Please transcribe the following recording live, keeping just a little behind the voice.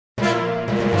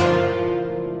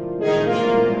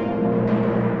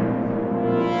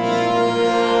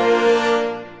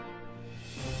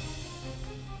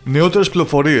Νεότερες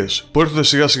πληροφορίες που έρχονται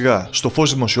σιγά σιγά στο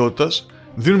φως δημοσιότητας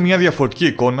δίνουν μια διαφορετική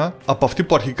εικόνα από αυτή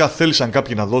που αρχικά θέλησαν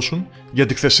κάποιοι να δώσουν για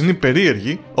τη χθεσινή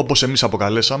περίεργη, όπως εμείς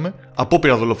αποκαλέσαμε,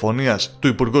 απόπειρα δολοφονίας του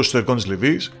Υπουργού Εσωτερικών της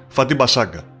Λιβύης, Φατί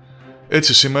Μπασάγκα.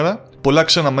 Έτσι σήμερα, πολλά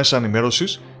ξένα μέσα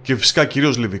ενημέρωσης και φυσικά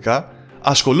κυρίως λιβικά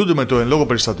ασχολούνται με το εν λόγω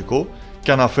περιστατικό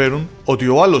και αναφέρουν ότι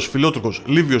ο άλλος φιλότουρκος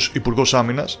Λίβιος Υπουργός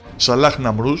Άμυνας, Σαλάχ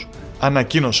Ναμρούς,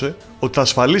 ανακοίνωσε ότι θα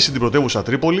ασφαλίσει την πρωτεύουσα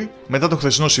Τρίπολη μετά το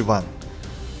χθεσινό συμβάν.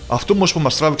 Αυτό όμως που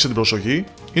μας τράβηξε την προσοχή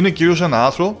είναι κυρίως ένα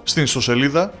άρθρο στην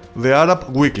ιστοσελίδα The Arab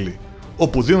Weekly,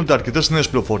 όπου δίνονται αρκετές νέες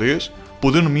πληροφορίες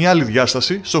που δίνουν μια άλλη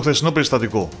διάσταση στο χθεσινό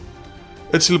περιστατικό.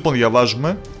 Έτσι λοιπόν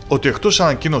διαβάζουμε ότι εκτός της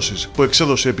ανακοίνωσης που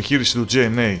εξέδωσε η επιχείρηση του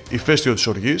CaNa ηφαίστειο της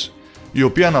οργής, η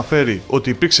οποία αναφέρει ότι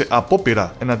υπήρξε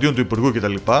απόπειρα εναντίον του Υπουργού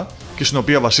κτλ. Και στην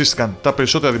οποία βασίστηκαν τα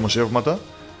περισσότερα δημοσιεύματα,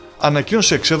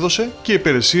 ανακοίνωση εξέδωσε και η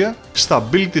υπηρεσία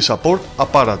Stability Support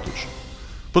Apparatus.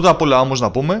 Πρώτα απ' όλα όμως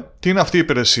να πούμε τι είναι αυτή η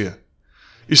υπηρεσία.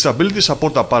 Η Stability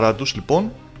Support Apparatus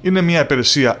λοιπόν είναι μια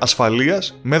υπηρεσία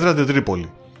ασφαλείας με έδρα την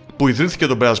Τρίπολη, που ιδρύθηκε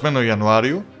τον περασμένο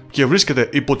Ιανουάριο και βρίσκεται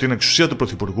υπό την εξουσία του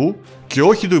Πρωθυπουργού και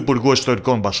όχι του Υπουργού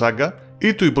Εσωτερικών Μπασάγκα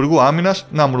ή του Υπουργού Άμυνας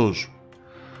Ναμρούς.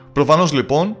 Προφανώς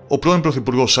λοιπόν ο πρώην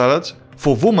Πρωθυπουργός Σάρατς,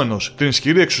 φοβούμενος την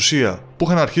ισχυρή εξουσία που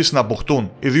είχαν αρχίσει να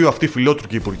αποκτούν οι δύο αυτοί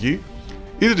φιλότουρκοι υπουργοί,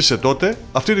 ίδρυσε τότε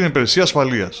αυτή την υπηρεσία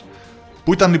ασφαλείας,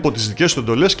 που ήταν υπό τις δικές του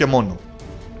εντολές και μόνο.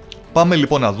 Πάμε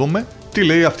λοιπόν να δούμε τι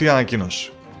λέει αυτή η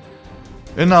ανακοίνωση.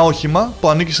 Ένα όχημα που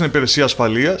ανήκει στην υπηρεσία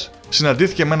ασφαλείας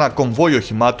συναντήθηκε με ένα κομβόι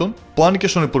οχημάτων που άνοικε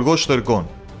στον Υπουργό Εσωτερικών.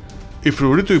 Οι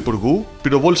φρουροί του Υπουργού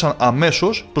πυροβόλησαν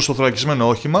αμέσως προς το θωρακισμένο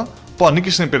όχημα που ανήκει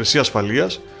στην υπηρεσία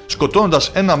ασφαλείας,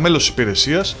 σκοτώνοντας ένα μέλος της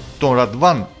υπηρεσίας, τον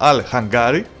Ραντβάν Αλ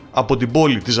Χαγκάρι, από την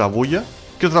πόλη της Ζαβούγια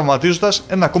και τραυματίζοντας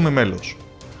ένα ακόμη μέλος.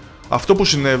 Αυτό που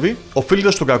συνέβη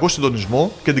οφείλεται στον κακό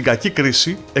συντονισμό και την κακή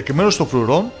κρίση εκ μέρους των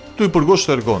φρουρών του Υπουργού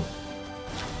Εσωτερικών.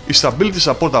 Η Stability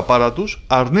Support Apparatus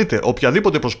αρνείται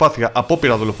οποιαδήποτε προσπάθεια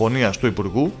απόπειρα δολοφονίας του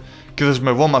Υπουργού και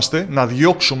δεσμευόμαστε να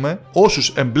διώξουμε όσους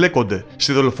εμπλέκονται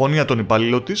στη δολοφονία των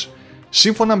υπαλλήλων της,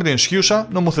 σύμφωνα με την ισχύουσα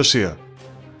νομοθεσία.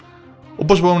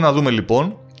 Όπως μπορούμε να δούμε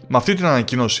λοιπόν, με αυτή την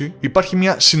ανακοίνωση υπάρχει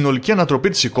μια συνολική ανατροπή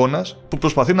της εικόνας που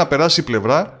προσπαθεί να περάσει η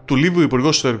πλευρά του Λίβιου Υπουργού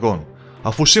Εσωτερικών,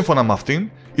 αφού σύμφωνα με αυτήν,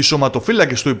 οι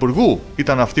σωματοφύλακες του Υπουργού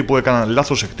ήταν αυτοί που έκαναν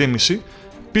λάθος εκτίμηση,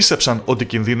 πίστεψαν ότι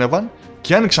κινδύνευαν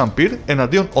και άνοιξαν πυρ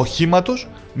εναντίον οχήματος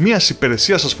μιας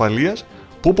υπηρεσίας ασφαλείας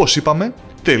που, όπως είπαμε,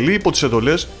 τελεί υπό τις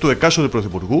εντολές του εκάστοτε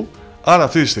Πρωθυπουργού, άρα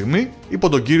αυτή τη στιγμή υπό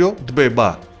τον κύριο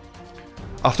Ντμπεϊμπά.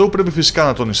 Αυτό που πρέπει φυσικά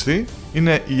να τονιστεί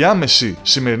είναι η άμεση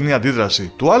σημερινή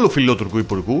αντίδραση του άλλου φιλότουρκου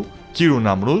Υπουργού, κύριου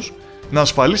Ναμρούς, να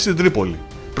ασφαλίσει την Τρίπολη,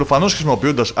 προφανώς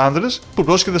χρησιμοποιώντας άνδρες που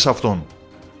πρόσκειται σε αυτόν.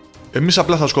 Εμείς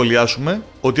απλά θα σχολιάσουμε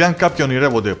ότι αν κάποιοι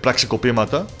ονειρεύονται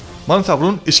πραξικοπήματα, μάλλον θα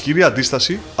βρουν ισχυρή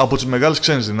αντίσταση από τις μεγάλες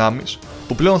ξένες δυνάμεις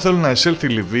που πλέον θέλουν να εισέλθει η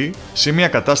Λιβύη σε μια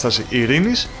κατάσταση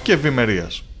ειρήνης και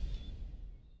ευημερίας.